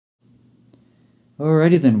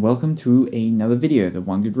Alrighty then, welcome to another video, the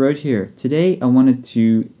One Good Road here. Today I wanted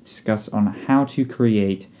to discuss on how to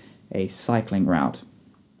create a cycling route.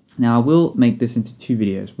 Now I will make this into two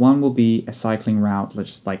videos. One will be a cycling route,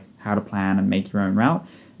 just like how to plan and make your own route,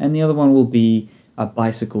 and the other one will be a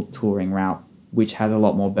bicycle touring route, which has a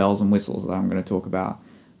lot more bells and whistles that I'm going to talk about.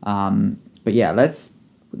 But yeah, let's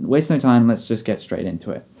waste no time, let's just get straight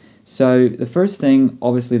into it. So the first thing,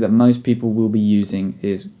 obviously, that most people will be using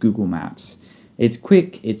is Google Maps. It's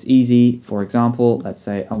quick, it's easy. For example, let's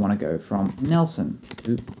say I want to go from Nelson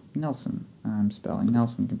to Nelson. I'm spelling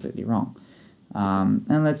Nelson completely wrong.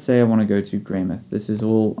 And let's say I want to go to Greymouth. This is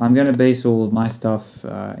all, I'm going to base all of my stuff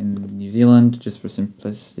in New Zealand just for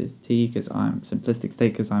simplicity, because I'm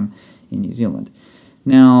in New Zealand.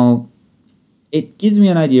 Now, it gives me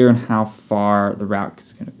an idea on how far the route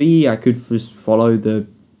is going to be. I could just follow the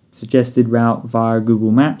suggested route via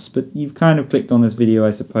Google Maps, but you've kind of clicked on this video,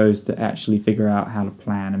 I suppose, to actually figure out how to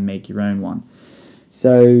plan and make your own one.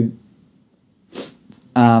 So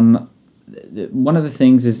one of the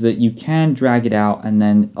things is that you can drag it out and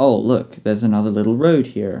then, oh look, there's another little road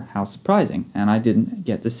here, how surprising, and I didn't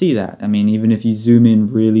get to see that. I mean, even if you zoom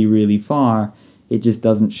in really far, it just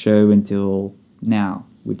doesn't show until now,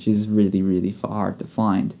 which is really hard to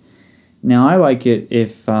find. Now, I like it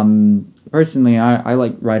if, personally, I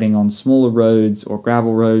like riding on smaller roads or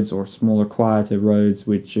gravel roads or smaller, quieter roads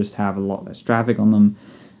which just have a lot less traffic on them,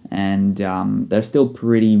 and they're still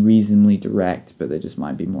pretty reasonably direct, but they just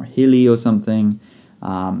might be more hilly or something.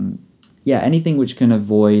 Yeah, anything which can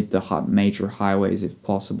avoid the major highways if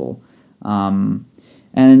possible. And,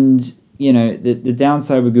 you know, the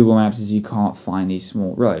downside with Google Maps is you can't find these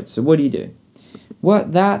small roads. So what do? Well,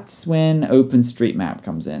 that's when OpenStreetMap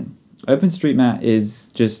comes in. OpenStreetMap is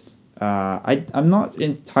just, I'm not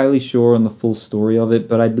entirely sure on the full story of it,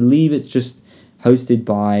 but I believe it's just hosted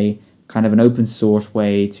by kind of an open source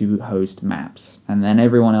way to host maps. And then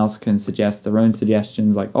everyone else can suggest their own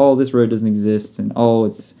suggestions, like, oh, this road doesn't exist, and oh,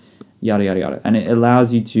 it's yada yada yada. And it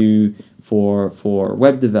allows you to, for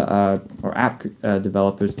web or app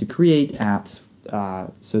developers to create apps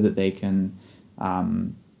so that they can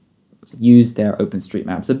use their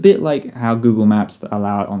OpenStreetMaps. A bit like how Google Maps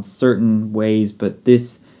allow it on certain ways, but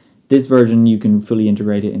this version you can fully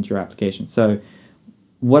integrate it into your application. So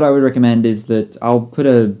what I would recommend is that I'll put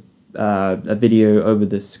a video over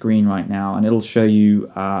the screen right now, and it'll show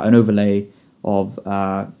you an overlay of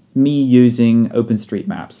me using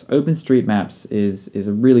OpenStreetMaps. OpenStreetMaps is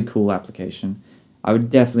a really cool application. I would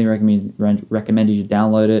definitely recommend you to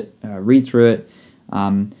download it, read through it.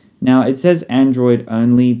 Now, it says Android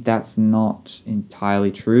only. That's not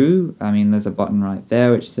entirely true. I mean, there's a button right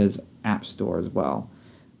there which says App Store as well.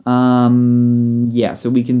 Yeah,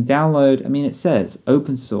 so we can download, I mean, it says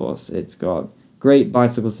open source. It's got great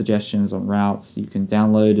bicycle suggestions on routes. You can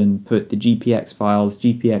download and put the GPX files.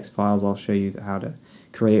 I'll show you how to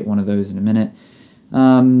create one of those in a minute.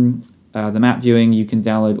 The map viewing, you can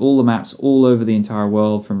download all the maps all over the entire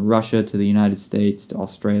world, from Russia to the United States to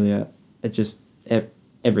Australia. It's just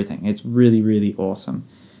everything. It's really awesome.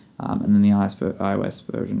 And then the iOS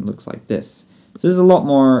version looks like this. So there's a lot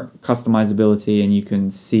more customizability, and you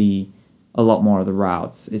can see a lot more of the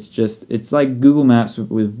routes. It's like Google Maps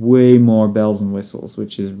with way more bells and whistles,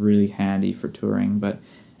 which is really handy for touring. But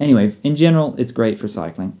anyway, in general, it's great for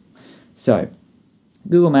cycling. So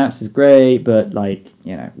Google Maps is great, but, like,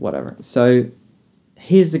 you know, whatever. So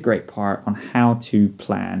here's the great part on how to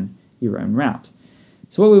plan your own route.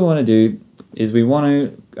 So what we want to do is we want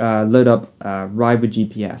to load up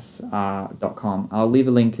ridewithgps.com. I'll leave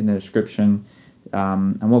a link in the description.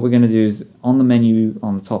 And what we're going to do is, on the menu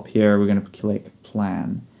on the top here, we're going to click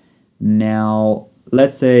Plan. Now,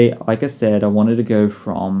 let's say, like I said, I wanted to go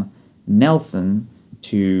from Nelson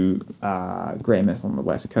to Greymouth on the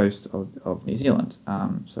west coast of New Zealand.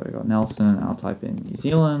 So we got Nelson. I'll type in New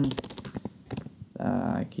Zealand.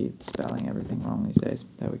 I keep spelling everything wrong these days.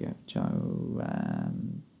 There we go.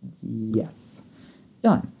 Yes.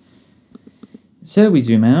 Done. So we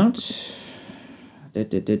zoom out.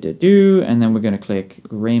 And then we're going to click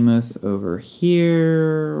Greymouth over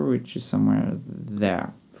here, which is somewhere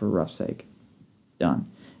there, for rough sake. Done.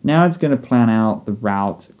 Now it's going to plan out the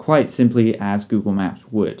route quite simply as Google Maps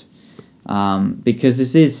would. Because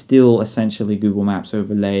this is still essentially Google Maps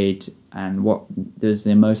overlaid, and what there's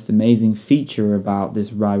the most amazing feature about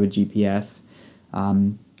this Ride with GPS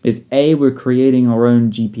is, A, we're creating our own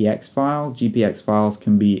GPX file. GPX files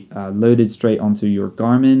can be loaded straight onto your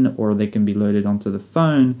Garmin, or they can be loaded onto the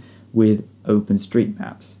phone with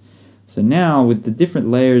OpenStreetMaps. So now, with the different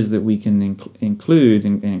layers that we can include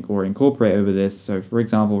or incorporate over this, so for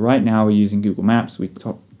example, right now we're using Google Maps. We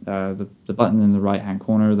the button in the right hand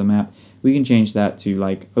corner of the map, we can change that to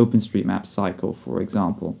like OpenStreetMap cycle, for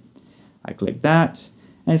example. I click that,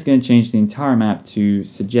 and it's going to change the entire map to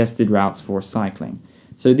suggested routes for cycling.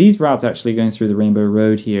 So these routes actually going through the Rainbow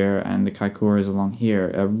Road here and the Kaikoras along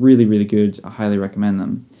here are really, really good. I highly recommend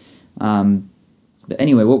them. But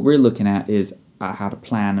anyway, what we're looking at is how to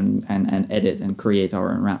plan and edit and create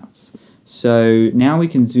our own routes. So now we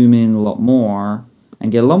can zoom in a lot more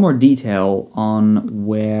and get a lot more detail on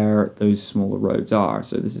where those smaller roads are.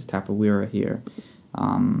 So this is Tapawera here.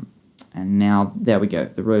 And now, there we go,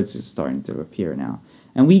 the roads are starting to appear now.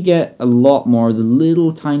 And we get a lot more of the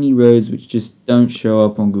little tiny roads which just don't show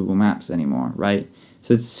up on Google Maps anymore, right?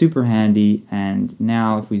 So it's super handy. And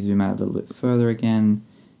now if we zoom out a little bit further again,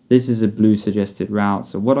 this is a blue suggested route.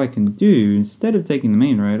 So what I can do, instead of taking the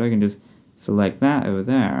main road, I can just select that over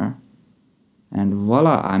there. And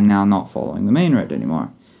voila, I'm now not following the main road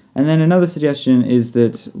anymore. And then another suggestion is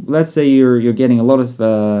that, let's say you're getting a lot of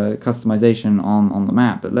customization on the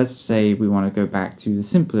map, but let's say we want to go back to the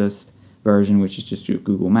simplest version, which is just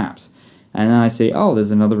Google Maps. And then I say, oh,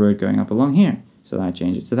 there's another road going up along here. So then I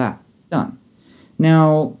change it to that. Done.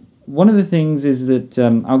 Now, one of the things is that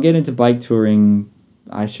I'll get into bike touring.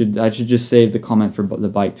 I should just save the comment for the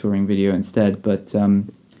bike touring video instead, but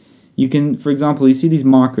you can, for example, you see these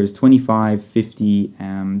markers, 25, 50,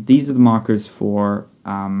 these are the markers for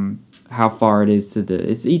how far it is to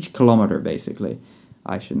it's each kilometer, basically.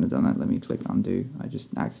 I shouldn't have done that. Let me click undo. I just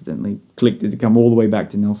accidentally clicked it to come all the way back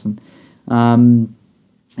to Nelson.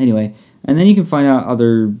 Anyway, and then you can find out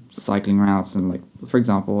other cycling routes, and like, for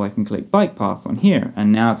example, I can click bike paths on here,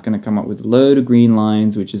 and now it's going to come up with a load of green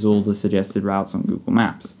lines, which is all the suggested routes on Google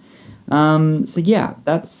Maps. So yeah,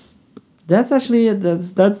 that's actually it.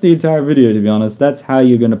 That's the entire video, to be honest. That's how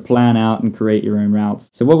you're going to plan out and create your own routes.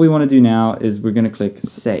 So what we want to do now is we're going to click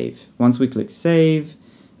save. Once we click save,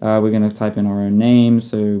 we're going to type in our own name.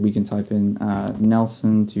 So we can type in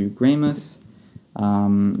Nelson to Greymouth.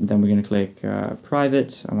 Then we're going to click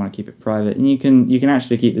private. I want to keep it private, and you can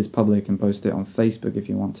actually keep this public and post it on Facebook if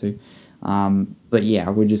you want to. But yeah,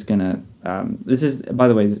 we're just gonna. This is, by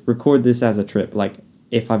the way, record this as a trip, like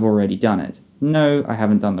if I've already done it. No, I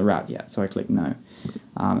haven't done the route yet, so I click no.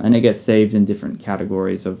 And it gets saved in different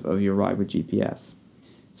categories of your ride with GPS.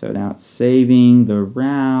 So now it's saving the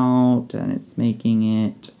route, and it's making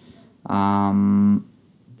it done.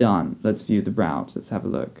 Let's view the route. Let's have a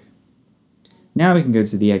look. Now we can go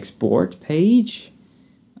to the export page,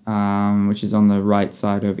 which is on the right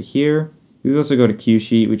side over here. We've also got a cue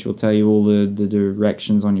sheet, which will tell you all the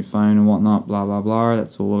directions on your phone and whatnot, blah, blah, blah.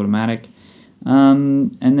 That's all automatic.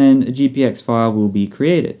 And then a GPX file will be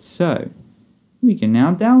created. So we can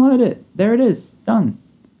now download it. There it is, done.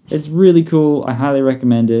 It's really cool. I highly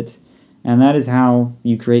recommend it. And that is how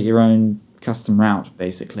you create your own custom route,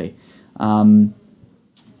 basically.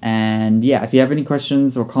 And yeah, if you have any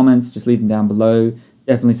questions or comments, just leave them down below.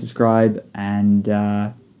 Definitely subscribe. And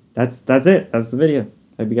that's it. That's the video.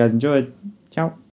 Hope you guys enjoyed. Ciao.